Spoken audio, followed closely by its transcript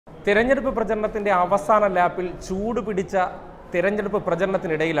തിരഞ്ഞെടുപ്പ് പ്രചരണത്തിൻ്റെ അവസാന ലാപ്പിൽ ചൂട് പിടിച്ച തിരഞ്ഞെടുപ്പ്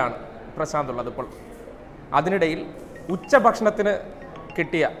പ്രചരണത്തിനിടയിലാണ് പ്രശാന്ത് ഉള്ളത്. ഇപ്പോൾ അതിനിടയിൽ ഉച്ചഭക്ഷണത്തിന്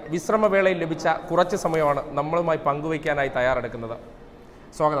കിട്ടിയ വിശ്രമവേളയിൽ ലഭിച്ച കുറച്ച് സമയമാണ് നമ്മളുമായി പങ്കുവയ്ക്കാനായി തയ്യാറെടുക്കുന്നത്.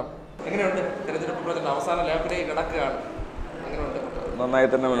 സ്വാഗതം. എങ്ങനെയുണ്ട് തിരഞ്ഞെടുപ്പ് പ്രചരണം? അവസാന ലാപ്പിലേക്ക് കിടക്കുകയാണ്. എങ്ങനെയുണ്ട്? നന്നായി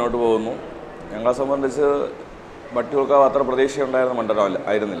തന്നെ മുന്നോട്ട് പോകുന്നു. ഞങ്ങളെ സംബന്ധിച്ച് വട്ടിയൂർക്കാവ് അത്ര പ്രതീക്ഷയുണ്ടായിരുന്ന മണ്ഡലം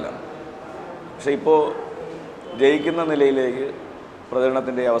ആയിരുന്നില്ല. പക്ഷേ ഇപ്പോൾ ജയിക്കുന്ന നിലയിലേക്ക്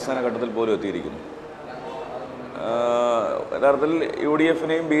പ്രചരണത്തിൻ്റെ അവസാന ഘട്ടത്തിൽ പോലും എത്തിയിരിക്കുന്നു. യഥാർത്ഥത്തിൽ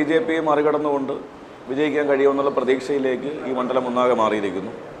UDFനെയും BJPയെയും മറികടന്നുകൊണ്ട് വിജയിക്കാൻ കഴിയുമെന്നുള്ള പ്രതീക്ഷയിലേക്ക് ഈ മണ്ഡലം ഒന്നാകെ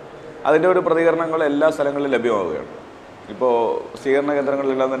മാറിയിരിക്കുന്നു. അതിൻ്റെ ഒരു പ്രതികരണങ്ങൾ എല്ലാ സ്ഥലങ്ങളിലും ലഭ്യമാവുകയാണ്. ഇപ്പോൾ സ്വീകരണ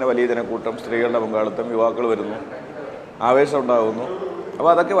കേന്ദ്രങ്ങളിലെല്ലാം തന്നെ വലിയ ജനക്കൂട്ടം, സ്ത്രീകളുടെ പങ്കാളിത്തം, യുവാക്കൾ വരുന്നു, ആവേശം ഉണ്ടാകുന്നു. അപ്പോൾ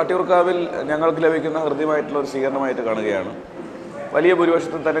അതൊക്കെ വട്ടിയൂർക്കാവിൽ ഞങ്ങൾക്ക് ലഭിക്കുന്ന ഹൃദ്യമായിട്ടുള്ള ഒരു സ്വീകരണമായിട്ട് കാണുകയാണ്. വലിയ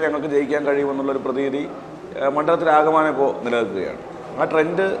ഭൂരിപക്ഷത്തിൽ തന്നെ ഞങ്ങൾക്ക് ജയിക്കാൻ കഴിയുമെന്നുള്ളൊരു പ്രതീതി മണ്ഡലത്തിലാകമാനം ഇപ്പോൾ നിലനിൽക്കുകയാണ്. ആ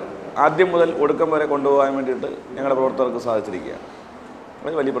ട്രെൻഡ് ആദ്യം മുതൽ ഒടുക്കം വരെ കൊണ്ടുപോകാൻ വേണ്ടിയിട്ട് ഞങ്ങളുടെ പ്രവർത്തകർക്ക് സാധിച്ചിരിക്കുകയാണ്.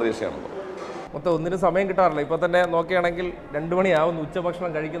 അത് വലിയ പ്രതീക്ഷയാണല്ലോ. മൊത്തം ഒന്നിനും സമയം കിട്ടാറില്ല. ഇപ്പോൾ തന്നെ നോക്കുകയാണെങ്കിൽ 2 മണിയാവുന്നു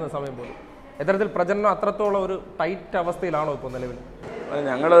ഉച്ചഭക്ഷണം കഴിക്കുന്ന സമയം പോലും. യഥാർത്ഥത്തിൽ പ്രചരണം അത്രത്തോളം ഒരു ടൈറ്റ് അവസ്ഥയിലാണോ ഇപ്പോൾ നിലവിൽ?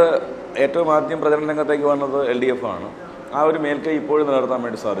 ഞങ്ങൾ ഏറ്റവും ആദ്യം പ്രചരണ രംഗത്തേക്ക് വന്നത് LDF ആണ്. ആ ഒരു മേൽക്കൈ ഇപ്പോഴും നിലനിർത്താൻ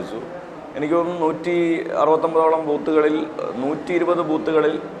വേണ്ടി സാധിച്ചു. എനിക്ക് തോന്നുന്നു 169ഓളം ബൂത്തുകളിൽ 120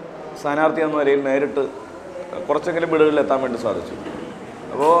 ബൂത്തുകളിൽ സ്ഥാനാർത്ഥി എന്ന നിലയിൽ നേരിട്ട് കുറച്ചെങ്കിലും വീടുകളിൽ എത്താൻ വേണ്ടി സാധിച്ചു.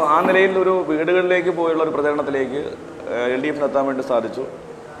 അപ്പോൾ ആ നിലയിൽ ഒരു വീടുകളിലേക്ക് പോയുള്ള ഒരു പ്രചരണത്തിലേക്ക് LDFന് എത്താൻ വേണ്ടി സാധിച്ചു.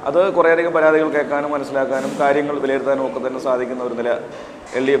 അത് കുറേയധികം പരാതികൾ കേൾക്കാനും മനസ്സിലാക്കാനും കാര്യങ്ങൾ വിലയിരുത്താനും ഒക്കെ തന്നെ സാധിക്കുന്ന ഒരു നില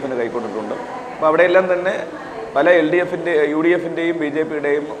LDFന് കൈക്കൊണ്ടിട്ടുണ്ട്. അപ്പോൾ അവിടെയെല്ലാം തന്നെ പല UDFൻ്റെയും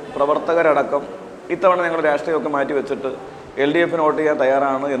BJPയുടെയും പ്രവർത്തകരടക്കം ഇത്തവണ ഞങ്ങൾ രാഷ്ട്രീയമൊക്കെ മാറ്റി വെച്ചിട്ട് LDFന് വോട്ട് ചെയ്യാൻ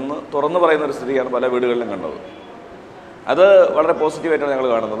തയ്യാറാണ് എന്ന് തുറന്നു പറയുന്ന ഒരു സ്ഥിതിയാണ് പല വീടുകളിലും കണ്ടത്. അത് വളരെ പോസിറ്റീവായിട്ടാണ് ഞങ്ങൾ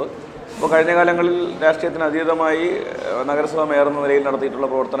കാണുന്നത്. അപ്പോൾ കഴിഞ്ഞ കാലങ്ങളിൽ രാഷ്ട്രീയത്തിന് അതീതമായി നഗരസഭ മേയർ എന്ന നിലയിൽ നടത്തിയിട്ടുള്ള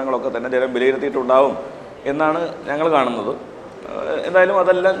പ്രവർത്തനങ്ങളൊക്കെ തന്നെ ജനം വിലയിരുത്തിയിട്ടുണ്ടാവും എന്നാണ് ഞങ്ങൾ കാണുന്നത്. എന്തായാലും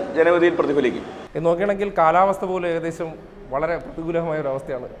അതെല്ലാം ജനവിധിയിൽ പ്രതിഫലിക്കും. നോക്കുകയാണെങ്കിൽ കാലാവസ്ഥ പോലും ഏകദേശം വളരെ പ്രതികൂലമായ ഒരു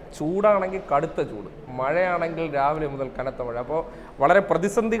അവസ്ഥയാണ്. ചൂടാണെങ്കിൽ കടുത്ത ചൂട്, മഴയാണെങ്കിൽ രാവിലെ മുതൽ കനത്ത മഴ. അപ്പോൾ വളരെ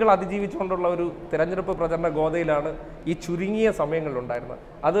പ്രതിസന്ധികൾ അതിജീവിച്ചുകൊണ്ടുള്ള ഒരു തിരഞ്ഞെടുപ്പ് പ്രചരണ ഗോതയിലാണ് ഈ ചുരുങ്ങിയ സമയങ്ങളിലുണ്ടായിരുന്നത്.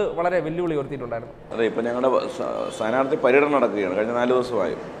 അത് വളരെ വെല്ലുവിളി ഉയർത്തിയിട്ടുണ്ടായിരുന്നു. അതെ, ഇപ്പോൾ ഞങ്ങളുടെ സ്ഥാനാർത്ഥി പര്യടനം നടക്കുകയാണ്. കഴിഞ്ഞ 4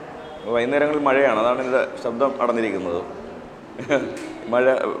 ദിവസമായി. വൈകുന്നേരങ്ങളിൽ മഴയാണ്, അതാണ് ഇതിൻ്റെ ശബ്ദം അടഞ്ഞിരിക്കുന്നത്. മഴ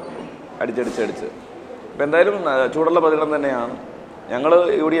അടിച്ചടിച്ചടിച്ച്. അപ്പോൾ എന്തായാലും ചൂടുള്ള പ്രചരണം തന്നെയാണ്. ഞങ്ങൾ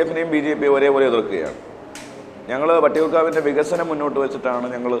UDFനെയും BJPയും ഒരേപോലെ എതിർക്കുകയാണ്. ഞങ്ങൾ വട്ടിയൂർക്കാവിൻ്റെ വികസനം മുന്നോട്ട് വെച്ചിട്ടാണ്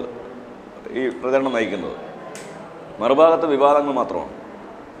ഞങ്ങൾ ഈ പ്രചരണം നയിക്കുന്നത്. മറുഭാഗത്ത് വിവാദങ്ങൾ മാത്രമാണ്.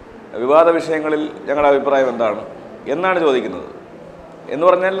 വിവാദ വിഷയങ്ങളിൽ ഞങ്ങളുടെ അഭിപ്രായം എന്താണ് എന്നാണ് ചോദിക്കുന്നത്. എന്ന്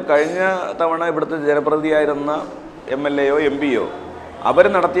പറഞ്ഞാൽ കഴിഞ്ഞ തവണ ഇവിടുത്തെ ജനപ്രതിനിധിയായിരുന്ന MLAയോ MPയോ അവർ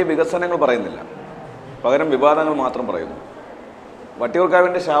നടത്തിയ വികസനങ്ങൾ പറയുന്നില്ല, പകരം വിവാദങ്ങൾ മാത്രം പറയുന്നു.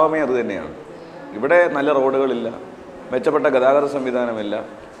 വട്ടിയൂർക്കാവിൻ്റെ ശാപമേ അതുതന്നെയാണ്. ഇവിടെ നല്ല റോഡുകളില്ല, മെച്ചപ്പെട്ട ഗതാഗത സംവിധാനമില്ല.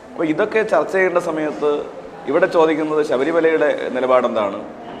 അപ്പോൾ ഇതൊക്കെ ചർച്ച ചെയ്യേണ്ട സമയത്ത് ഇവിടെ ചോദിക്കുന്നത് ശബരിമലയുടെ നിലപാടെന്താണ്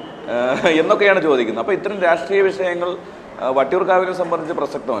എന്നൊക്കെയാണ് ചോദിക്കുന്നത്. അപ്പോൾ ഇത്തരം രാഷ്ട്രീയ വിഷയങ്ങൾ വട്ടിയൂർക്കാവിനെ സംബന്ധിച്ച്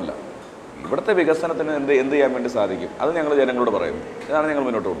പ്രസക്തമല്ല. ഇവിടുത്തെ വികസനത്തിന് എന്ത് ചെയ്യാൻ വേണ്ടി സാധിക്കും അത് ഞങ്ങൾ ജനങ്ങളോട് പറയുന്നു. ഇതാണ് ഞങ്ങൾ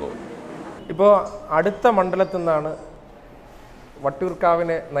മുന്നോട്ട് കൊണ്ടുപോകുന്നത്. ഇപ്പോൾ അടുത്ത മണ്ഡലത്തിൽ നിന്നാണ്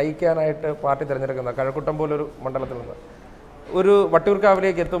വട്ടിയൂർക്കാവിനെ നയിക്കാനായിട്ട് പാർട്ടി തിരഞ്ഞെടുക്കുന്നത്. കഴക്കൂട്ടം പോലൊരു മണ്ഡലത്തിൽ നിന്ന് ഒരു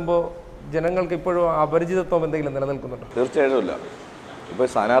വട്ടിയൂർക്കാവിലേക്ക് എത്തുമ്പോൾ ജനങ്ങൾക്ക് ഇപ്പോഴും അപരിചിതത്വം എന്തെങ്കിലും നിലനിൽക്കുന്നുണ്ടോ? തീർച്ചയായിട്ടും ഇല്ല. ഇപ്പോൾ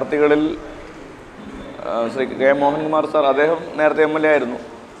സ്ഥാനാർത്ഥികളിൽ ശ്രീ K. മോഹൻകുമാർ സാർ, അദ്ദേഹം നേരത്തെ MLA ആയിരുന്നു.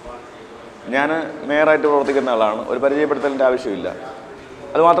 ഞാൻ മേയറായിട്ട് പ്രവർത്തിക്കുന്ന ആളാണ്. ഒരു പരിചയപ്പെടുത്തലിൻ്റെ ആവശ്യമില്ല.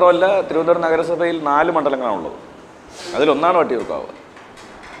 അതുമാത്രമല്ല, തിരുവനന്തപുരം നഗരസഭയിൽ 4 മണ്ഡലങ്ങളാണുള്ളത്. അതിലൊന്നാണ് വട്ടിയൂർക്കാവ്.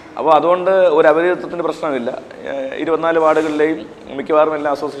 അപ്പോൾ അതുകൊണ്ട് ഒരു അപരിചിതത്വത്തിൻ്റെ പ്രശ്നമില്ല. 24 വാർഡുകളിലെയും മിക്കവാറും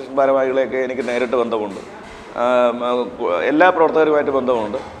എല്ലാ അസോസിയേഷൻ ഭാരവാഹികളെയൊക്കെ എനിക്ക് നേരിട്ട് ബന്ധമുണ്ട്. എല്ലാ പ്രവർത്തകരുമായിട്ട്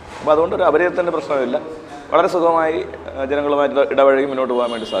ബന്ധമുണ്ട്. അപ്പോൾ അതുകൊണ്ട് ഒരു അപരിചിതത്തിൻ്റെ പ്രശ്നമില്ല. വളരെ സുഖമായി ജനങ്ങളുമായിട്ട് ഇടപഴകി മുന്നോട്ട് പോകാൻ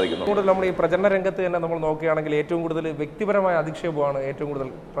വേണ്ടി സാധിക്കുന്നു. കൂടുതൽ നമ്മൾ ഈ പ്രചരണ രംഗത്ത് തന്നെ നമ്മൾ നോക്കുകയാണെങ്കിൽ ഏറ്റവും കൂടുതൽ വ്യക്തിപരമായ അധിക്ഷേപമാണ് ഏറ്റവും കൂടുതൽ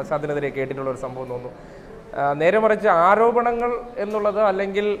പ്രശാന്തിനെതിരെ കേട്ടിട്ടുള്ള ഒരു സംഭവം തോന്നുന്നു. നേരെ മറിച്ച് ആരോപണങ്ങൾ എന്നുള്ളത്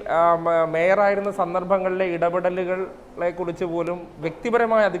അല്ലെങ്കിൽ മേയറായിരുന്ന സന്ദർഭങ്ങളിലെ ഇടപെടലുകളെ കുറിച്ച് പോലും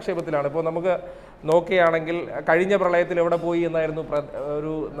വ്യക്തിപരമായ അധിക്ഷേപത്തിലാണ്. ഇപ്പോൾ നമുക്ക് നോക്കുകയാണെങ്കിൽ കഴിഞ്ഞ പ്രളയത്തിൽ എവിടെ പോയി എന്നായിരുന്നു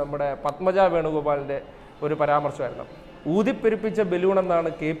ഒരു നമ്മുടെ പത്മജ വേണുഗോപാലിൻ്റെ ഒരു പരാമർശമായിരുന്നു. ഊതിപ്പെരുപ്പിച്ച ബലൂൺ എന്നാണ്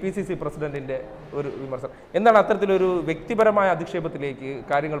KPCC പ്രസിഡന്റിൻ്റെ ഒരു വിമർശനം. എന്താണ് അത്തരത്തിലൊരു വ്യക്തിപരമായ അധിക്ഷേപത്തിലേക്ക്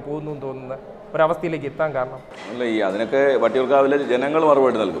കാര്യങ്ങൾ പോകുന്നു എന്ന് തോന്നുന്ന ഒരവസ്ഥയിലേക്ക് എത്താൻ കാരണം? അല്ല, അതിനൊക്കെ വട്ടിയൂർക്കാവിലെ ജനങ്ങൾ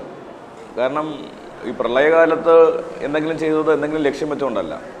മറുപടി നൽകും. കാരണം ഈ പ്രളയകാലത്ത് എന്തെങ്കിലും ചെയ്തത് എന്തെങ്കിലും ലക്ഷ്യം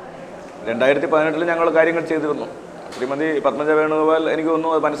വെച്ചുകൊണ്ടല്ല. 2018 ഞങ്ങൾ കാര്യങ്ങൾ ചെയ്തിരുന്നു. ശ്രീമതി പത്മജ വേണുഗോപാൽ എനിക്ക്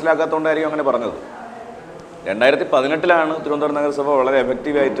തോന്നുന്നു അത് മനസ്സിലാക്കാത്തതുകൊണ്ടായിരിക്കും അങ്ങനെ പറഞ്ഞത്. 2018 തിരുവനന്തപുരം നഗരസഭ വളരെ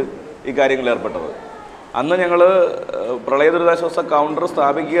എഫക്റ്റീവായിട്ട് ഈ കാര്യങ്ങളിൽ ഏർപ്പെട്ടത്. അന്ന് ഞങ്ങൾ പ്രളയ ദുരിതാശ്വാസ കൗണ്ടർ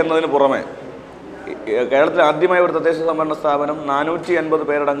സ്ഥാപിക്കുക എന്നതിന് പുറമെ കേരളത്തിൽ ആദ്യമായ ഒരു തദ്ദേശ സ്വയംഭരണ സ്ഥാപനം 450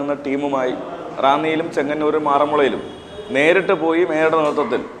 പേരടങ്ങുന്ന ടീമുമായി റാന്നിയിലും ചെങ്ങന്നൂരും ആറന്മുളയിലും നേരിട്ട് പോയി മേയറുടെ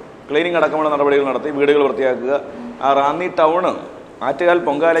നേതൃത്വത്തിൽ ക്ലീനിങ് അടക്കമുള്ള നടപടികൾ നടത്തി വീടുകൾ വൃത്തിയാക്കുക. ആ റാന്നി ടൗണ് ആറ്റുകാൽ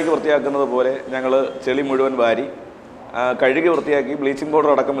പൊങ്കാലയ്ക്ക് വൃത്തിയാക്കുന്നത് പോലെ ഞങ്ങൾ ചെളി മുഴുവൻ വാരി കഴുകി വൃത്തിയാക്കി ബ്ലീച്ചിങ് പൗഡർ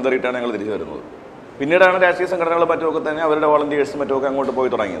അടക്കം വിതറിയിട്ടാണ് ഞങ്ങൾ തിരിച്ചു വരുന്നത്. പിന്നീടാണ് രാഷ്ട്രീയ സംഘടനകളും മറ്റുമൊക്കെ തന്നെ അവരുടെ വോളണ്ടിയേഴ്സും മറ്റുമൊക്കെ അങ്ങോട്ട് പോയി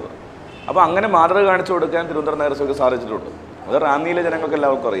തുടങ്ങിയത്. അപ്പോൾ അങ്ങനെ മാതൃക കാണിച്ചു കൊടുക്കാൻ തിരുവനന്തപുരം നഗരസഭയ്ക്ക് സാധിച്ചിട്ടുണ്ട്. അത് റാന്നിയിലെ ജനങ്ങൾക്ക്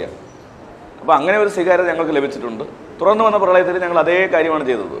എല്ലാവർക്കും അറിയാം. അപ്പോൾ അങ്ങനെ ഒരു സ്വീകാര്യത ഞങ്ങൾക്ക് ലഭിച്ചിട്ടുണ്ട്. തുറന്നു വന്ന പ്രളയത്തിൽ ഞങ്ങൾ അതേ കാര്യമാണ്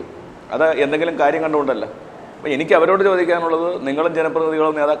ചെയ്തത്. അത് എന്തെങ്കിലും കാര്യം കണ്ടുകൊണ്ടല്ല. അപ്പോൾ എനിക്ക് അവരോട് ചോദിക്കാനുള്ളത്, നിങ്ങളും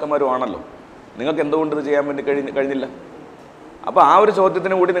ജനപ്രതിനിധികളും നേതാക്കന്മാരും ആണല്ലോ, നിങ്ങൾക്ക് എന്തുകൊണ്ട് ഇത് ചെയ്യാൻ വേണ്ടി കഴിഞ്ഞില്ല? അപ്പോൾ ആ ഒരു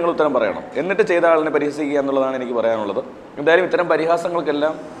ചോദ്യത്തിന് കൂടി നിങ്ങൾ ഉത്തരം പറയണം. എന്നിട്ട് ചെയ്ത ആളിനെ പരിഹസിക്കുക എന്നുള്ളതാണ് എനിക്ക് പറയാനുള്ളത്. എന്തായാലും ഇത്തരം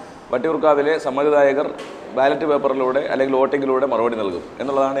പരിഹാസങ്ങൾക്കെല്ലാം വട്ടിയൂർക്കാവിലെ സമ്മതിദായകർ ബാലറ്റ് പേപ്പറിലൂടെ അല്ലെങ്കിൽ വോട്ടിങ്ങിലൂടെ മറുപടി നൽകും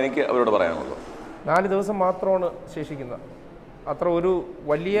എന്നുള്ളതാണ് എനിക്ക് അവരോട് പറയാനുള്ളത്. 4 ദിവസം മാത്രമാണ് ശേഷിക്കുന്നത്. അത്ര ഒരു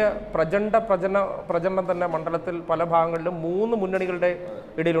വലിയ പ്രചരണം തന്നെ മണ്ഡലത്തിൽ പല ഭാഗങ്ങളിലും 3 മുന്നണികളുടെ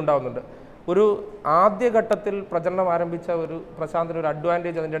ഇടയിലുണ്ടാകുന്നുണ്ട്. ഒരു ആദ്യഘട്ടത്തിൽ പ്രചരണം ആരംഭിച്ച ഒരു പ്രശാന്തിന് ഒരു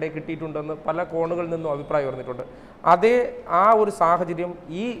അഡ്വാൻറ്റേജ് അതിൻ്റെ ഇടയിൽ കിട്ടിയിട്ടുണ്ടെന്ന് പല കോണുകളിൽ നിന്നും അഭിപ്രായം പറഞ്ഞിട്ടുണ്ട്. ആ ഒരു സാഹചര്യം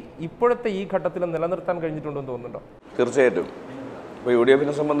ഇപ്പോഴത്തെ ഈ ഘട്ടത്തിൽ നിലനിർത്താൻ കഴിഞ്ഞിട്ടുണ്ടെന്ന് തോന്നുന്നുണ്ടോ? തീർച്ചയായിട്ടും. ഇപ്പോൾ UDF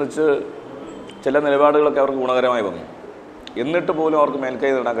സംബന്ധിച്ച് ചില നിലപാടുകളൊക്കെ അവർക്ക് ഗുണകരമായി വന്നു. എന്നിട്ട് പോലും അവർക്ക് മേൽക്കൈ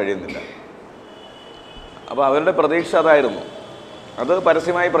നേടാൻ കഴിയുന്നില്ല. അപ്പോൾ അവരുടെ പ്രതീക്ഷ അതായിരുന്നു. അത്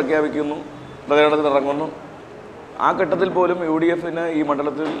പരസ്യമായി പ്രഖ്യാപിക്കുന്നു, പ്രചരണത്തിൽ ഇറങ്ങുന്നു. ആ ഘട്ടത്തിൽ പോലും UDF ഈ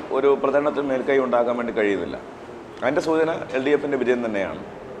മണ്ഡലത്തിൽ ഒരു പ്രചരണത്തിൽ മേൽക്കൈ ഉണ്ടാക്കാൻ വേണ്ടി കഴിയുന്നില്ല. അതിൻ്റെ സൂചന LDF വിജയം തന്നെയാണ്.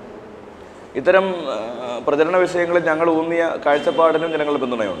 ഇത്തരം പ്രചരണ വിഷയങ്ങളിൽ ഞങ്ങൾ ഊന്നിയ കാഴ്ചപ്പാടിനും ജനങ്ങളുടെ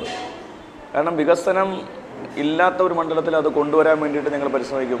പിന്തുണയുണ്ട്. കാരണം വികസനം ഇല്ലാത്ത ഒരു മണ്ഡലത്തിൽ അത് കൊണ്ടുവരാൻ വേണ്ടിയിട്ട് ഞങ്ങൾ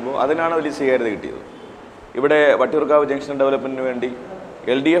പരിശ്രമിക്കുമ്പോൾ അതിനാണ് വലിയ സ്വീകാര്യത കിട്ടിയത്. ഇവിടെ വട്ടിയൂർക്കാവ് ജംഗ്ഷൻ ഡെവലപ്മെൻറ്റിന് വേണ്ടി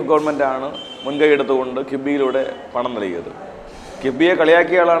LDF ഗവൺമെൻറ്റാണ് മുൻകൈ എടുത്തുകൊണ്ട് കിഫ്ബിയിലൂടെ പണം നൽകിയത്. കിഫ്ബിയെ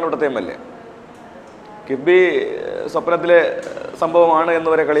കളിയാക്കിയ ആളാണ് ഇവിടുത്തെ MLA. കിഫ്ബി സ്വപ്നത്തിലെ സംഭവമാണ്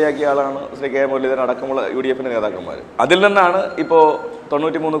എന്നുവരെ കളിയാക്കിയ ആളാണ് ശ്രീ K മുരളീധരൻ അടക്കമുള്ള UDF നേതാക്കന്മാർ. അതിൽ നിന്നാണ് ഇപ്പോൾ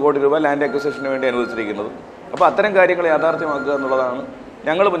 93 കോടി രൂപ ലാൻഡ് അക്വിസിഷന് വേണ്ടി അനുവദിച്ചിരിക്കുന്നത്. അപ്പോൾ അത്തരം കാര്യങ്ങൾ യാഥാർത്ഥ്യമാക്കുക എന്നുള്ളതാണ്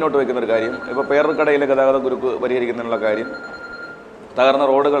ഞങ്ങൾ മുന്നോട്ട് വയ്ക്കുന്നൊരു കാര്യം. ഇപ്പോൾ പേർക്കടയിലെ ഗതാഗത കുരുക്ക് പരിഹരിക്കുന്നതിനുള്ള കാര്യം, തകർന്ന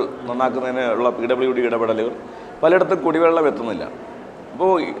റോഡുകൾ നന്നാക്കുന്നതിനുള്ള PWD ഇടപെടലുകൾ, പലയിടത്തും കുടിവെള്ളം എത്തുന്നില്ല.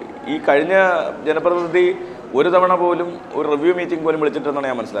 അപ്പോൾ ഈ കഴിഞ്ഞ ജനപ്രതിനിധി ഒരു തവണ പോലും ഒരു റിവ്യൂ മീറ്റിംഗ് പോലും വിളിച്ചിട്ടെന്നാണ്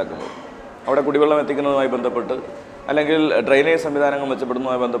ഞാൻ മനസ്സിലാക്കുന്നത്. അവിടെ കുടിവെള്ളം എത്തിക്കുന്നതുമായി ബന്ധപ്പെട്ട് അല്ലെങ്കിൽ ഡ്രെയിനേജ് സംവിധാനങ്ങൾ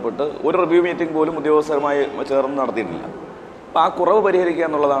മെച്ചപ്പെടുന്നതുമായി ബന്ധപ്പെട്ട് ഒരു റിവ്യൂ മീറ്റിംഗ് പോലും ഉദ്യോഗസ്ഥരുമായി ചേർന്ന് നടത്തിയിട്ടില്ല. അപ്പോൾ ആ കുറവ് പരിഹരിക്കുക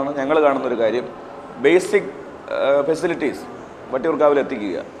എന്നുള്ളതാണ് ഞങ്ങൾ കാണുന്നൊരു കാര്യം. ബേസിക് ഫെസിലിറ്റീസ് വട്ടിയൂർക്കാവിൽ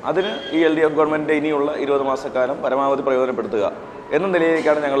എത്തിക്കുക, അതിന് ഈ LDF ഗവൺമെൻറ്റിൻ്റെ ഇനിയുള്ള 20 മാസക്കാലം പരമാവധി പ്രയോജനപ്പെടുത്തുക എന്ന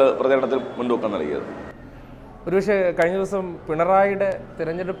നിലയിലേക്കാണ് ഞങ്ങൾ പ്രചരണത്തിൽ മുൻതൂക്കം നൽകിയത്. ഒരുപക്ഷെ കഴിഞ്ഞ ദിവസം പിണറായിയുടെ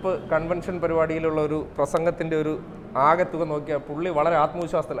തിരഞ്ഞെടുപ്പ് കൺവെൻഷൻ പരിപാടിയിലുള്ള ഒരു പ്രസംഗത്തിൻ്റെ ഒരു ആകെത്തുക നോക്കിയാൽ പുള്ളി വളരെ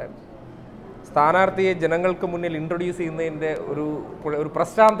ആത്മവിശ്വാസത്തിലായിരുന്നു. സ്ഥാനാർത്ഥിയെ ജനങ്ങൾക്ക് മുന്നിൽ ഇൻട്രൊഡ്യൂസ് ചെയ്യുന്നതിൻ്റെ ഒരു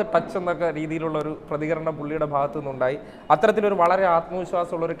പ്രശാന്ത് ടച്ച് എന്നൊക്കെ രീതിയിലുള്ള ഒരു പ്രതികരണം പുള്ളിയുടെ ഭാഗത്തു നിന്നുണ്ടായി. അത്തരത്തിലൊരു വളരെ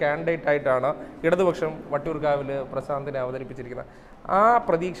ആത്മവിശ്വാസമുള്ള ഒരു കാൻഡിഡേറ്റ് ആയിട്ടാണ് ഇടതുപക്ഷം വട്ടിയൂർക്കാവിൽ പ്രശാന്തിനെ അവതരിപ്പിച്ചിരിക്കുന്നത്. ആ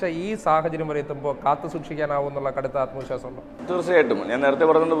പ്രതീക്ഷ ഈ സാഹചര്യം വരെ എത്തുമ്പോൾ കാത്തു സൂക്ഷിക്കാനാവും എന്നുള്ള കടുത്ത ആത്മവിശ്വാസമുണ്ടോ? തീർച്ചയായിട്ടും. ഞാൻ നേരത്തെ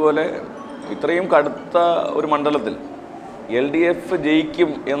പറഞ്ഞതുപോലെ ഇത്രയും കടുത്ത ഒരു മണ്ഡലത്തിൽ LDF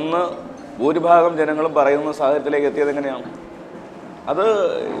ജയിക്കും എന്ന് ഭൂരിഭാഗം ജനങ്ങളും പറയുന്ന സാഹചര്യത്തിലേക്ക് എത്തിയത് എങ്ങനെയാണ്? അത്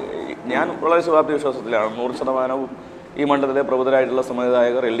ഞാൻ വളരെ ശുഭാപ്തി വിശ്വാസത്തിലാണ്. 100% ഈ മണ്ഡലത്തിലെ പ്രബുദ്ധരായിട്ടുള്ള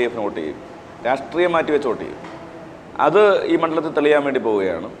സമ്മതിദായകർ LDF വോട്ട് ചെയ്യും. രാഷ്ട്രീയം മാറ്റിവെച്ച് വോട്ട് ചെയ്യും. അത് ഈ മണ്ഡലത്തിൽ തെളിയാൻ വേണ്ടി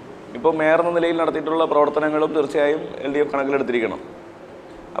പോവുകയാണ്. ഇപ്പോൾ മേയർ എന്ന നിലയിൽ നടത്തിയിട്ടുള്ള പ്രവർത്തനങ്ങളും തീർച്ചയായും LDF കണക്കിലെടുത്തിരിക്കണം.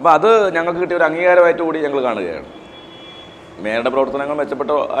 അപ്പോൾ അത് ഞങ്ങൾക്ക് കിട്ടിയ ഒരു അംഗീകാരമായിട്ട് കൂടി ഞങ്ങൾ കാണുകയാണ്. മേയറുടെ പ്രവർത്തനങ്ങൾ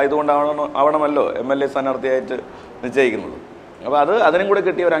മെച്ചപ്പെട്ട ആവണമല്ലോ MLA സ്ഥാനാർത്ഥിയായിട്ട് നിശ്ചയിക്കുന്നത്. അപ്പോൾ അതിനും കൂടെ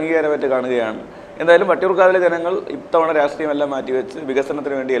കിട്ടിയ ഒരു അംഗീകാരമായിട്ട് കാണുകയാണ്. എന്തായാലും വട്ടിയൂർക്കാവിലെ ജനങ്ങൾ ഇത്തവണ രാഷ്ട്രീയമെല്ലാം മാറ്റിവെച്ച്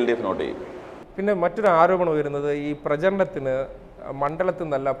വികസനത്തിന് വേണ്ടി LDF വോട്ട് ചെയ്യും. പിന്നെ മറ്റൊരു ആരോപണം വരുന്നത്, ഈ പ്രചരണത്തിന് മണ്ഡലത്തിൽ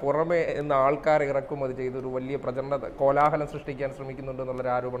നിന്നല്ല പുറമെ എന്ന ആൾക്കാരെ ഇറക്കുമതി ചെയ്തൊരു വലിയ പ്രചരണ കോലാഹലം സൃഷ്ടിക്കാൻ ശ്രമിക്കുന്നുണ്ട്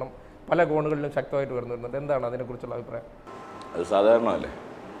എന്നുള്ളൊരു ആരോപണം പല കോണുകളിലും ശക്തമായിട്ട് വരുന്നുണ്ട്. എന്താണ് അതിനെക്കുറിച്ചുള്ള അഭിപ്രായം? അത് സാധാരണമല്ലേ.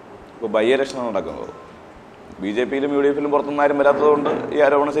 ഇപ്പോൾ ബൈ ഇലക്ഷനാണ് നടക്കുന്നത്. BJPയിലും UDFയിലും പുറത്തുനിന്ന് ആരും വരാത്തതുകൊണ്ട് ഈ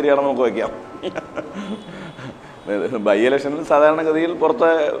ആരോപണം ശരിയാണെന്ന് നമുക്ക് വയ്ക്കാം. ബൈ ഇലക്ഷനിൽ സാധാരണഗതിയിൽ പുറത്തെ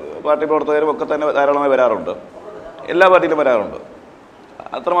പാർട്ടി പ്രവർത്തകരും ഒക്കെ തന്നെ ധാരാളമായി വരാറുണ്ട്. എല്ലാ പാർട്ടിയിലും വരാറുണ്ട്.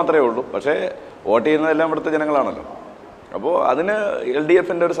 അത്രമാത്രമേ ഉള്ളൂ. പക്ഷേ വോട്ട് ചെയ്യുന്നതെല്ലാം ഇവിടുത്തെ ജനങ്ങളാണല്ലോ. അപ്പോൾ അതിന്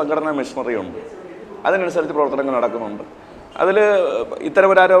LDFൻ്റെ ഒരു സംഘടനാ മെഷീനറി ഉണ്ട്. അതിനനുസരിച്ച് പ്രവർത്തനങ്ങൾ നടക്കുന്നുണ്ട്. അതിൽ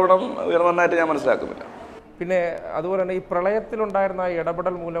ഇത്തരമൊരു ആരോപണം ഉയർന്നതായിട്ട് ഞാൻ മനസ്സിലാക്കുന്നില്ല. പിന്നെ അതുപോലെ തന്നെ ഈ പ്രളയത്തിലുണ്ടായിരുന്ന ഈ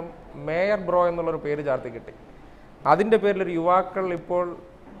ഇടപെടൽ മൂലം മേയർ ബ്രോ എന്നുള്ളൊരു പേര് ചാർത്തി കിട്ടി. അതിൻ്റെ പേരിലൊരു യുവാക്കൾ ഇപ്പോൾ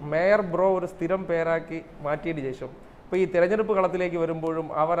മേയർ ബ്രോ ഒരു സ്ഥിരം പേരാക്കി മാറ്റിയതിന് ശേഷം അപ്പോൾ ഈ തിരഞ്ഞെടുപ്പ് കളത്തിലേക്ക് വരുമ്പോഴും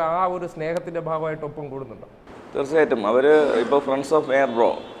അവർ ആ ഒരു സ്നേഹത്തിൻ്റെ ഭാഗമായിട്ട് ഒപ്പം കൂടുന്നുണ്ട്. തീർച്ചയായിട്ടും അവർ ഇപ്പോൾ ഫ്രണ്ട്സ് ഓഫ് എയർ ബ്രോ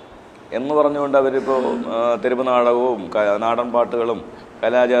എന്ന് പറഞ്ഞുകൊണ്ട് അവരിപ്പോൾ തെരുവ് നാടകവും നാടൻ പാട്ടുകളും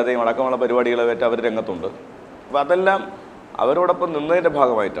കലാജാതയും അടക്കമുള്ള പരിപാടികളുമായിട്ട് അവർ രംഗത്തുണ്ട്. അപ്പോൾ അതെല്ലാം അവരോടൊപ്പം നിന്നതിൻ്റെ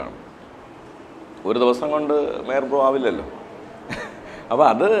ഭാഗമായിട്ടാണ്. ഒരു ദിവസം കൊണ്ട് മേയർ ബ്രോ ആവില്ലല്ലോ. അപ്പോൾ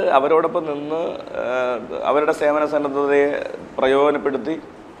അത് അവരോടൊപ്പം നിന്ന് അവരുടെ സേവന സന്നദ്ധതയെ പ്രയോജനപ്പെടുത്തി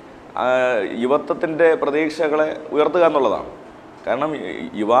യുവത്വത്തിൻ്റെ പ്രതീക്ഷകളെ ഉയർത്തുക എന്നുള്ളതാണ്. കാരണം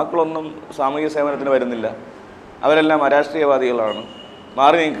യുവാക്കളൊന്നും സാമൂഹിക സേവനത്തിന് വരുന്നില്ല, അവരെല്ലാം അരാഷ്ട്രീയവാദികളാണ്,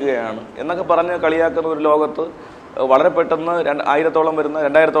 മാറി നിൽക്കുകയാണ് എന്നൊക്കെ പറഞ്ഞ് കളിയാക്കുന്ന ഒരു ലോകത്ത് വളരെ പെട്ടെന്ന് 1000-ഓളം വരുന്ന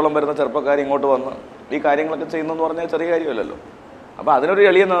 2000-ഓളം വരുന്ന ചെറുപ്പക്കാർ ഇങ്ങോട്ട് വന്ന് ഈ കാര്യങ്ങളൊക്കെ ചെയ്യുന്നതെന്ന് പറഞ്ഞാൽ ചെറിയ കാര്യമല്ലല്ലോ. അപ്പോൾ അതിനൊരു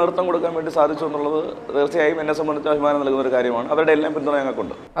എളിയ നേതൃത്വം കൊടുക്കാൻ വേണ്ടി സാധിച്ചു എന്നുള്ളത് തീർച്ചയായും എന്നെ സംബന്ധിച്ച് അഭിമാനം നൽകുന്ന ഒരു കാര്യമാണ്. അവരുടെ എല്ലാം പിന്തുണ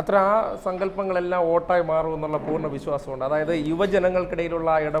ഞങ്ങൾക്കുണ്ട്. അത്ര ആ സങ്കല്പങ്ങളെല്ലാം വോട്ടായി മാറും എന്നുള്ള പൂർണ്ണ വിശ്വാസമുണ്ട്. അതായത്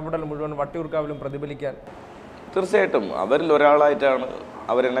യുവജനങ്ങൾക്കിടയിലുള്ള ഇടപെടൽ മുഴുവൻ വട്ടിയൂർക്കാവിലും പ്രതിഫലിക്കാൻ തീർച്ചയായിട്ടും അവരിൽ ഒരാളായിട്ടാണ്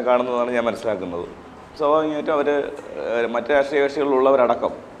അവരെന്നെ കാണുന്നതാണ് ഞാൻ മനസ്സിലാക്കുന്നത്. സ്വാഭാവികമായിട്ടും അവർ മറ്റ് രാഷ്ട്രീയ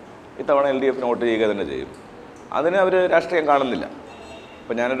കക്ഷികളിലുള്ളവരടക്കം ഇത്തവണ LDF വോട്ട് ചെയ്യുക തന്നെ ചെയ്യും. അതിന് അവർ രാഷ്ട്രീയം കാണുന്നില്ല.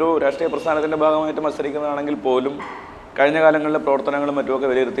 ഇപ്പം ഞാനൊരു രാഷ്ട്രീയ പ്രസ്ഥാനത്തിൻ്റെ ഭാഗമായിട്ട് മത്സരിക്കുന്നതാണെങ്കിൽ പോലും കഴിഞ്ഞ കാലങ്ങളിലെ പ്രവർത്തനങ്ങളും മറ്റുമൊക്കെ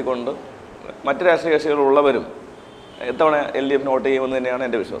വിലയിരുത്തിക്കൊണ്ട് മറ്റ് രാഷ്ട്രീയ കക്ഷികളുള്ളവരും ഇത്തവണ LDF വോട്ട് ചെയ്യുമെന്ന് തന്നെയാണ്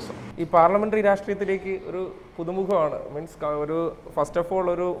എൻ്റെ വിശ്വാസം. ഈ പാർലമെൻ്ററി രാഷ്ട്രീയത്തിലേക്ക് ഒരു പുതുമുഖമാണ്. മീൻസ് ഒരു ഫസ്റ്റ് ഓഫ് ഓൾ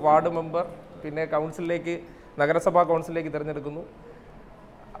ഒരു വാർഡ് മെമ്പർ, പിന്നെ കൗൺസിലിലേക്ക് നഗരസഭാ കൗൺസിലിലേക്ക് തിരഞ്ഞെടുക്കുന്നു.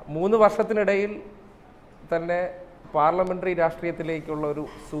 3 വർഷത്തിനിടയിൽ തന്നെ പാർലമെൻ്ററി രാഷ്ട്രീയത്തിലേക്കുള്ള ഒരു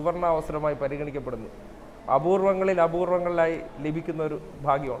സുവർണാവസരമായി പരിഗണിക്കപ്പെടുന്നു. അപൂർവങ്ങളിലായി ലഭിക്കുന്ന ഒരു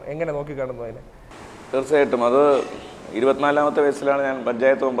ഭാഗ്യമാണ്. എങ്ങനെ നോക്കിക്കാണുന്നു അതിനെ? തീർച്ചയായിട്ടും അത് 24-ാമത്തെ വയസ്സിലാണ് ഞാൻ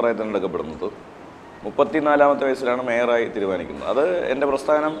പഞ്ചായത്ത് മെമ്പറായി തിരഞ്ഞെടുക്കപ്പെടുന്നത്. 34-ാമത്തെ വയസ്സിലാണ് മേയറായി തീരുമാനിക്കുന്നത്. അത് എൻ്റെ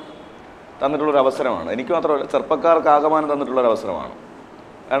പ്രസ്ഥാനം തന്നിട്ടുള്ളൊരു അവസരമാണ്. എനിക്ക് മാത്രമല്ല, ചെറുപ്പക്കാർക്ക് ആകമാനം തന്നിട്ടുള്ളൊരു അവസരമാണ്.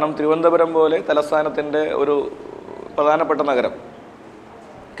 കാരണം തിരുവനന്തപുരം പോലെ തലസ്ഥാനത്തിൻ്റെ ഒരു പ്രധാനപ്പെട്ട നഗരം,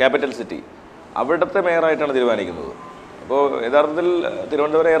 ക്യാപിറ്റൽ സിറ്റി, അവിടുത്തെ മേയറായിട്ടാണ് തീരുമാനിക്കുന്നത്. അപ്പോൾ യഥാർത്ഥത്തിൽ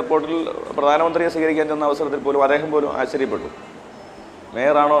തിരുവനന്തപുരം എയർപോർട്ടിൽ പ്രധാനമന്ത്രിയെ സ്വീകരിക്കാൻ ചെന്ന അവസരത്തിൽ പോലും അദ്ദേഹം പോലും ആശ്ചര്യപ്പെട്ടു,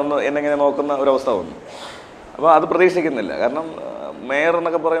 മേയറാണോ എന്ന് എന്നെങ്ങനെ നോക്കുന്ന ഒരവസ്ഥ വന്നു. അപ്പോൾ അത് പ്രതീക്ഷിക്കുന്നില്ല. കാരണം മേയർ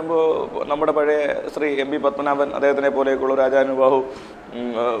എന്നൊക്കെ പറയുമ്പോൾ നമ്മുടെ പഴയ ശ്രീ MP പത്മനാഭൻ, അദ്ദേഹത്തിനെ പോലെയൊക്കെയുള്ള രാജാനുബാഹു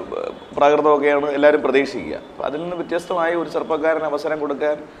പ്രാകൃതമൊക്കെയാണ് എല്ലാവരും പ്രതീക്ഷിക്കുക. അപ്പോൾ അതിൽ നിന്ന് വ്യത്യസ്തമായി ഒരു ചെറുപ്പക്കാരന് അവസരം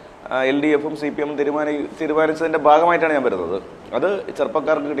കൊടുക്കാൻ LDFും CPM തീരുമാനിച്ചതിൻ്റെ ഭാഗമായിട്ടാണ് ഞാൻ വരുന്നത്. അത്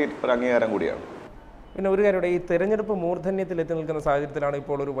ചെറുപ്പക്കാർക്ക് കിട്ടിയിട്ടുള്ള ഒരു അംഗീകാരം കൂടിയാണ്. പിന്നെ ഒരു കാര്യയുടെ, ഈ തെരഞ്ഞെടുപ്പ് മൂർധന്യത്തിൽ എത്തി നിൽക്കുന്ന സാഹചര്യത്തിലാണ്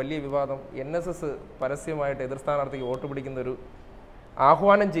ഇപ്പോൾ ഒരു വലിയ വിവാദം. NSS പരസ്യമായിട്ട് എതിർ സ്ഥാനാർത്ഥിക്ക് വോട്ട് പിടിക്കുന്നൊരു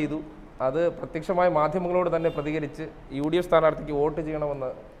ആഹ്വാനം ചെയ്തു. അത് പ്രത്യക്ഷമായ മാധ്യമങ്ങളോട് തന്നെ പ്രതികരിച്ച് UDF സ്ഥാനാർത്ഥിക്ക് വോട്ട് ചെയ്യണമെന്ന്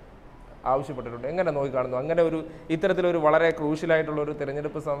ആവശ്യപ്പെട്ടിട്ടുണ്ട്. എങ്ങനെ നോക്കിക്കാണുന്നു? അങ്ങനെ ഇത്തരത്തിലൊരു വളരെ ക്രൂഷ്യലായിട്ടുള്ള ഒരു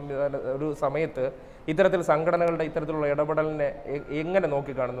തെരഞ്ഞെടുപ്പ് ഒരു സമയത്ത് ഇത്തരത്തിൽ സംഘടനകളുടെ ഇത്തരത്തിലുള്ള ഇടപെടലിനെ എങ്ങനെ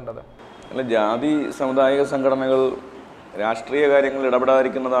നോക്കിക്കാണുന്നുണ്ടത്? അല്ല, ജാതി സമുദായിക സംഘടനകൾ രാഷ്ട്രീയ കാര്യങ്ങളിൽ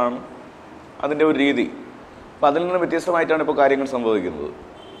ഇടപെടാതിരിക്കുന്നതാണ് അതിൻ്റെ ഒരു രീതി. അപ്പം അതിൽ നിന്ന് വ്യത്യസ്തമായിട്ടാണ് ഇപ്പോൾ കാര്യങ്ങൾ സംഭവിക്കുന്നത്.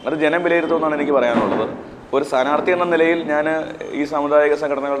 അത് ജനം വിലയിരുത്തുമെന്നാണ് എനിക്ക് പറയാനുള്ളത്. ഒരു സ്ഥാനാർത്ഥി എന്ന നിലയിൽ ഞാൻ ഈ സാമുദായിക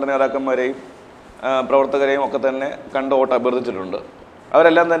സംഘടനകളുടെ നേതാക്കന്മാരെയും പ്രവർത്തകരെയും ഒക്കെ തന്നെ കണ്ട് വോട്ട് അഭ്യർത്ഥിച്ചിട്ടുണ്ട്.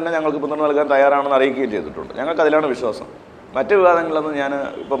 അവരെല്ലാം തന്നെ ഞങ്ങൾക്ക് പിന്തുണ നൽകാൻ തയ്യാറാണെന്ന് അറിയിക്കുകയും ചെയ്തിട്ടുണ്ട്. ഞങ്ങൾക്ക് അതിലാണ് വിശ്വാസം. മറ്റ് വിവാദങ്ങളൊന്നും ഞാൻ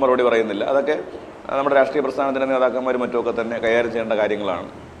ഇപ്പം മറുപടി പറയുന്നില്ല. അതൊക്കെ നമ്മുടെ രാഷ്ട്രീയ പ്രസ്ഥാനത്തിൻ്റെ നേതാക്കന്മാരും മറ്റുമൊക്കെ തന്നെ കൈകാര്യം ചെയ്യേണ്ട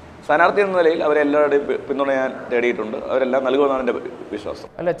കാര്യങ്ങളാണ്. സ്ഥാനാർത്ഥി എന്ന നിലയിൽ അവരെല്ലാവരുടെയും പിന്തുണ ഞാൻ തേടിയിട്ടുണ്ട്. അവരെല്ലാം നൽകുമെന്നാണ് എൻ്റെ വിശ്വാസം.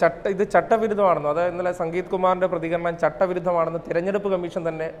 അല്ല, ഇത് ചട്ടവിരുദ്ധമാണെന്നോ? അത് ഇന്നലെ സംഗീത് കുമാറിൻ്റെ പ്രതികരണം ചട്ടവിരുദ്ധമാണെന്ന് തിരഞ്ഞെടുപ്പ് കമ്മീഷൻ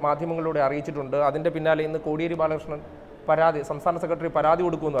തന്നെ മാധ്യമങ്ങളിലൂടെ അറിയിച്ചിട്ടുണ്ട്. അതിൻ്റെ പിന്നാലെ ഇന്ന് കോടിയേരി ബാലകൃഷ്ണൻ സംസ്ഥാന സെക്രട്ടറി പരാതി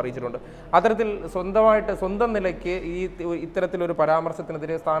കൊടുക്കുമെന്ന് അറിയിച്ചിട്ടുണ്ട്. അത്തരത്തിൽ സ്വന്തം നിലയ്ക്ക് ഇത്തരത്തിലൊരു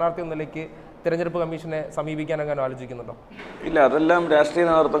പരാമർശത്തിനെതിരെ സ്ഥാനാർത്ഥി എന്ന നിലയ്ക്ക് തിരഞ്ഞെടുപ്പ് കമ്മീഷനെ സമീപിക്കാൻ അങ്ങനെ ആലോചിക്കുന്നുണ്ടോ? ഇല്ല, അതെല്ലാം രാഷ്ട്രീയ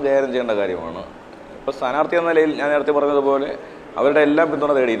നേതൃത്വം കൈകാര്യം ചെയ്യേണ്ട കാര്യമാണ്. ഇപ്പോൾ സ്ഥാനാർത്ഥി എന്ന നിലയിൽ ഞാൻ നേരത്തെ പറഞ്ഞതുപോലെ അവരുടെ എല്ലാം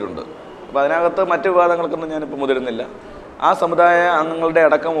പിന്തുണ തേടിയിട്ടുണ്ട്. അപ്പോൾ അതിനകത്ത് മറ്റ് വിവാദങ്ങൾക്കൊന്നും ഞാനിപ്പോൾ മുതിരുന്നില്ല. ആ സമുദായ അംഗങ്ങളുടെ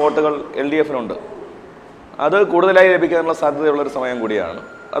അടക്കം വോട്ടുകൾ LDFനുണ്ട്. അത് കൂടുതലായി ലഭിക്കാനുള്ള സാധ്യതയുള്ളൊരു സമയം കൂടിയാണ്.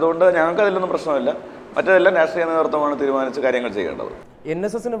 അതുകൊണ്ട് ഞങ്ങൾക്ക് അതിലൊന്നും പ്രശ്നമില്ല. മറ്റേതെല്ലാം രാഷ്ട്രീയ നേതൃത്വമാണ് തീരുമാനിച്ച് കാര്യങ്ങൾ ചെയ്യേണ്ടത്.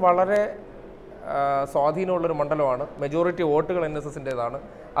 NSSന് വളരെ സ്വാധീനമുള്ളൊരു മണ്ഡലമാണ്. മെജോറിറ്റി വോട്ടുകൾ NSSൻ്റേതാണ്.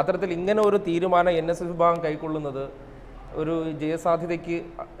 അത്തരത്തിൽ ഇങ്ങനെ ഒരു തീരുമാനം NSS വിഭാഗം കൈക്കൊള്ളുന്നത് ഒരു ജയസാധ്യതയ്ക്ക്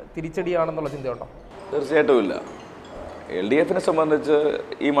തിരിച്ചടിയാണെന്നുള്ള ചിന്തയുണ്ടോ? തീർച്ചയായിട്ടും ഇല്ല. LDFനെ സംബന്ധിച്ച്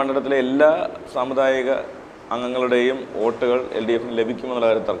ഈ മണ്ഡലത്തിലെ എല്ലാ സാമുദായിക അംഗങ്ങളുടെയും വോട്ടുകൾ LDFന് ലഭിക്കുമെന്നുള്ള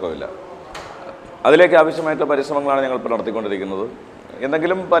കാര്യം തർക്കമില്ല. അതിലേക്ക് ആവശ്യമായിട്ടുള്ള പരിശ്രമങ്ങളാണ് ഞങ്ങൾ ഇപ്പോൾ നടത്തിക്കൊണ്ടിരിക്കുന്നത്.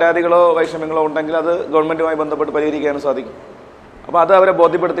 എന്തെങ്കിലും പരാതികളോ വൈഷമ്യങ്ങളോ ഉണ്ടെങ്കിൽ അത് ഗവൺമെൻറ്റുമായി ബന്ധപ്പെട്ട് പരിഹരിക്കാനും സാധിക്കും. അപ്പോൾ അത് അവരെ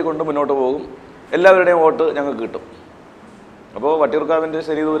ബോധ്യപ്പെടുത്തിക്കൊണ്ട് മുന്നോട്ട് പോകും. എല്ലാവരുടെയും വോട്ട് ഞങ്ങൾക്ക് കിട്ടും. അപ്പോൾ വട്ടിയൂർക്കാവിൻ്റെ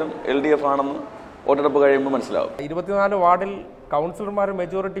ശരിദൂരം LDF ആണെന്ന് വോട്ടെടുപ്പ് കഴിയുമ്പോൾ മനസ്സിലാവും. 24 വാർഡിൽ കൗൺസിലർമാർ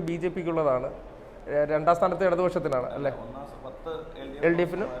മെജോറിറ്റി BJPക്കുള്ളതാണ്. രണ്ടാം സ്ഥാനത്ത് ഇടതുപക്ഷത്തിനാണ് അല്ലേ?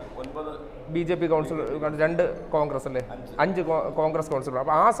 LDF-ന് BJP കൗൺസിൽ, 2 കോൺഗ്രസ് അല്ലേ, 5 കോൺഗ്രസ് കൗൺസിലർ.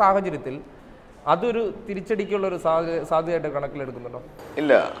 അപ്പോൾ ആ സാഹചര്യത്തിൽ അതൊരു തിരിച്ചടിക്കുള്ള ഒരു സാധ്യതയായിട്ട് കണക്കിലെടുക്കുന്നുണ്ടോ?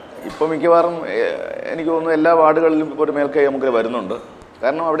 ഇല്ല, ഇപ്പോൾ മിക്കവാറും എനിക്ക് തോന്നുന്നു എല്ലാ വാർഡുകളിലും ഇപ്പോൾ ഒരു മേൽക്കൈ നമുക്ക് വരുന്നുണ്ട്.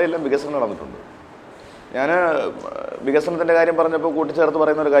 കാരണം അവിടെയെല്ലാം വികസനം നടന്നിട്ടുണ്ട്. ഞാൻ വികസനത്തിൻ്റെ കാര്യം പറഞ്ഞപ്പോൾ കൂട്ടിച്ചേർത്ത്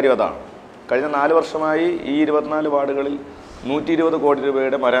പറയുന്ന ഒരു കാര്യം അതാണ്. കഴിഞ്ഞ 4 വർഷമായി ഈ 24 വാർഡുകളിൽ 120 കോടി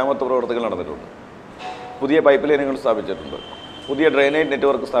രൂപയുടെ മരാമത്ത് പ്രവർത്തികൾ നടന്നിട്ടുണ്ട്. പുതിയ പൈപ്പ് ലൈനുകൾ സ്ഥാപിച്ചിട്ടുണ്ട്, പുതിയ ഡ്രെയിനേജ്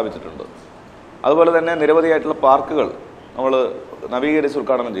നെറ്റ്വർക്ക് സ്ഥാപിച്ചിട്ടുണ്ട്. അതുപോലെ തന്നെ നിരവധിയായിട്ടുള്ള പാർക്കുകൾ നമ്മൾ നവീകരിച്ച്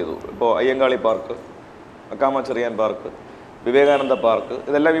ഉദ്ഘാടനം ചെയ്തു. ഇപ്പോൾ Ayyankali park, Akkamma Cherian park, Vivekananda park,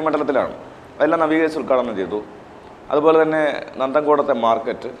 ഇതെല്ലാം ഈ മണ്ഡലത്തിലാണ്. അതെല്ലാം നവീകരിച്ച് ഉദ്ഘാടനം ചെയ്തു. അതുപോലെ തന്നെ നന്തൻകോടത്തെ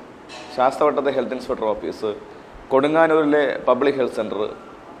market, ശാസ്ത്രവട്ടത്തെ health inspector office, കൊടുങ്ങാനൂരിലെ public health centre,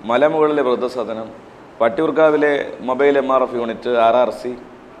 മലമുകളിലെ വൃദ്ധസദനം, വട്ടിയൂർക്കാവിലെ mobile MRF unit, RRC,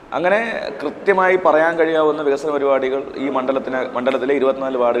 അങ്ങനെ കൃത്യമായി പറയാൻ കഴിയാവുന്ന വികസന പരിപാടികൾ ഈ മണ്ഡലത്തിലെ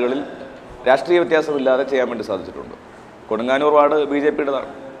 24 വാർഡുകളിൽ രാഷ്ട്രീയ വ്യത്യാസമില്ലാതെ ചെയ്യാൻ വേണ്ടി സാധിച്ചിട്ടുണ്ട്. കൊടുങ്ങാനൂർ വാർഡ് BJPയുടേതാണ്.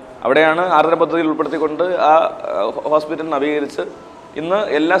 അവിടെയാണ് ആർദ്ര പദ്ധതിയിൽ ഉൾപ്പെടുത്തിക്കൊണ്ട് ആ ഹോസ്പിറ്റൽ നവീകരിച്ച് ഇന്ന്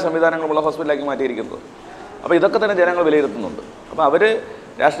എല്ലാ സംവിധാനങ്ങളുമുള്ള ഹോസ്പിറ്റലാക്കി മാറ്റിയിരിക്കുന്നത്. അപ്പോൾ ഇതൊക്കെ തന്നെ ജനങ്ങൾ വിലയിരുത്തുന്നുണ്ട്. അപ്പോൾ അവർ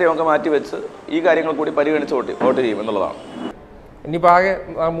രാഷ്ട്രീയമൊക്കെ മാറ്റിവെച്ച് ഈ കാര്യങ്ങൾ കൂടി പരിഗണിച്ച് വോട്ട് ചെയ്യും എന്നുള്ളതാണ്. ഇനിയിപ്പോൾ ആകെ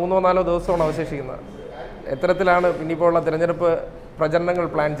 3-4 ദിവസമാണ് അവശേഷിക്കുന്നത്. എത്തരത്തിലാണ് ഇനിയിപ്പോൾ ഉള്ള തിരഞ്ഞെടുപ്പ് പ്രചരണങ്ങൾ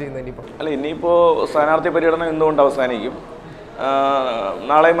പ്ലാൻ ചെയ്യുന്നത്? ഇനിയിപ്പോൾ സ്ഥാനാർത്ഥി പര്യടനം എന്തുകൊണ്ട് അവസാനിക്കും.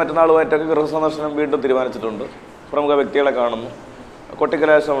 നാളെയും മറ്റന്നാളുമായിട്ടൊക്കെ ഗൃഹസന്ദർശനം വീണ്ടും തീരുമാനിച്ചിട്ടുണ്ട്. പ്രമുഖ വ്യക്തികളെ കാണുന്നു,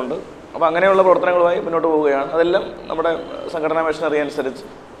 കൊട്ടിക്കലാശമുണ്ട്. അപ്പോൾ അങ്ങനെയുള്ള പ്രവർത്തനങ്ങളുമായി മുന്നോട്ട് പോവുകയാണ്. അതെല്ലാം നമ്മുടെ സംഘടനാ മെഷീനറി അനുസരിച്ച്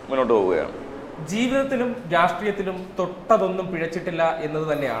മുന്നോട്ട് പോവുകയാണ്. ജീവിതത്തിലും രാഷ്ട്രീയത്തിലും തൊട്ടതൊന്നും പിഴച്ചിട്ടില്ല എന്നത്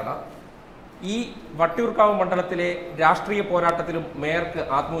തന്നെയാണ് ഈ വട്ടിയൂർക്കാവ് മണ്ഡലത്തിലെ രാഷ്ട്രീയ പോരാട്ടത്തിലും മേയർക്ക്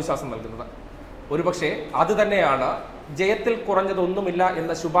ആത്മവിശ്വാസം നൽകുന്നത്. ഒരുപക്ഷെ അത് തന്നെയാണ് ജയത്തിൽ കുറഞ്ഞതൊന്നുമില്ല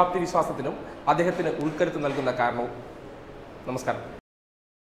എന്ന ശുഭാപ്തി വിശ്വാസത്തിനും അദ്ദേഹത്തിന് ഉൾക്കരുത്ത് നൽകുന്ന കാരണവും. നമസ്കാരം.